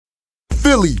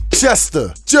Philly,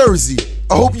 Chester, Jersey.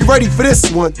 I hope you're ready for this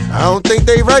one. I don't think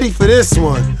they ready for this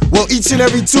one. Well, each and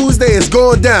every Tuesday is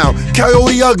going down,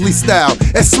 Coyote Ugly style,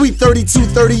 at Suite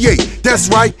 3238. That's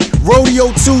right,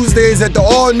 Rodeo Tuesdays at the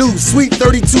all-new Suite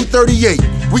 3238.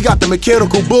 We got the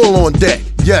mechanical bull on deck.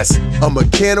 Yes, a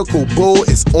mechanical bull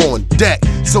is on deck.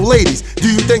 So ladies, do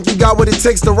you think you got what it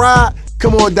takes to ride?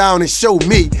 Come on down and show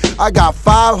me. I got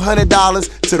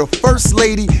 $500 to the first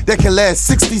lady that can last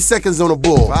 60 seconds on a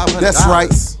bull. That's right,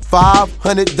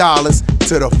 $500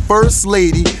 to the first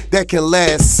lady that can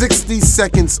last 60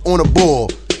 seconds on a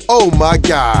bull. Oh my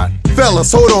God.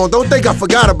 Fellas, hold on, don't think I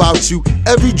forgot about you.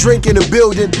 Every drink in the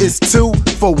building is 2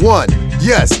 for 1.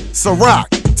 Yes,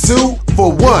 Ciroc, 2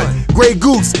 for 1. Grey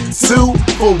Goose, 2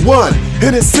 for 1.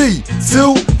 Hennessy,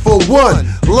 2 for 1.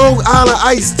 Long Island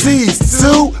iced teas,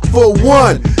 2 for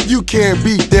 1. You can't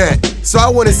beat that. So I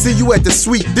want to see you at the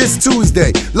Suite this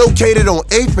Tuesday, located on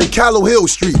 8th and Callowhill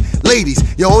Street. Ladies,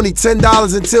 you're only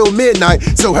 $10 until midnight,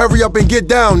 so hurry up and get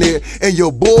down there, and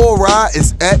your bull ride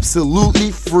is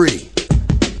absolutely free.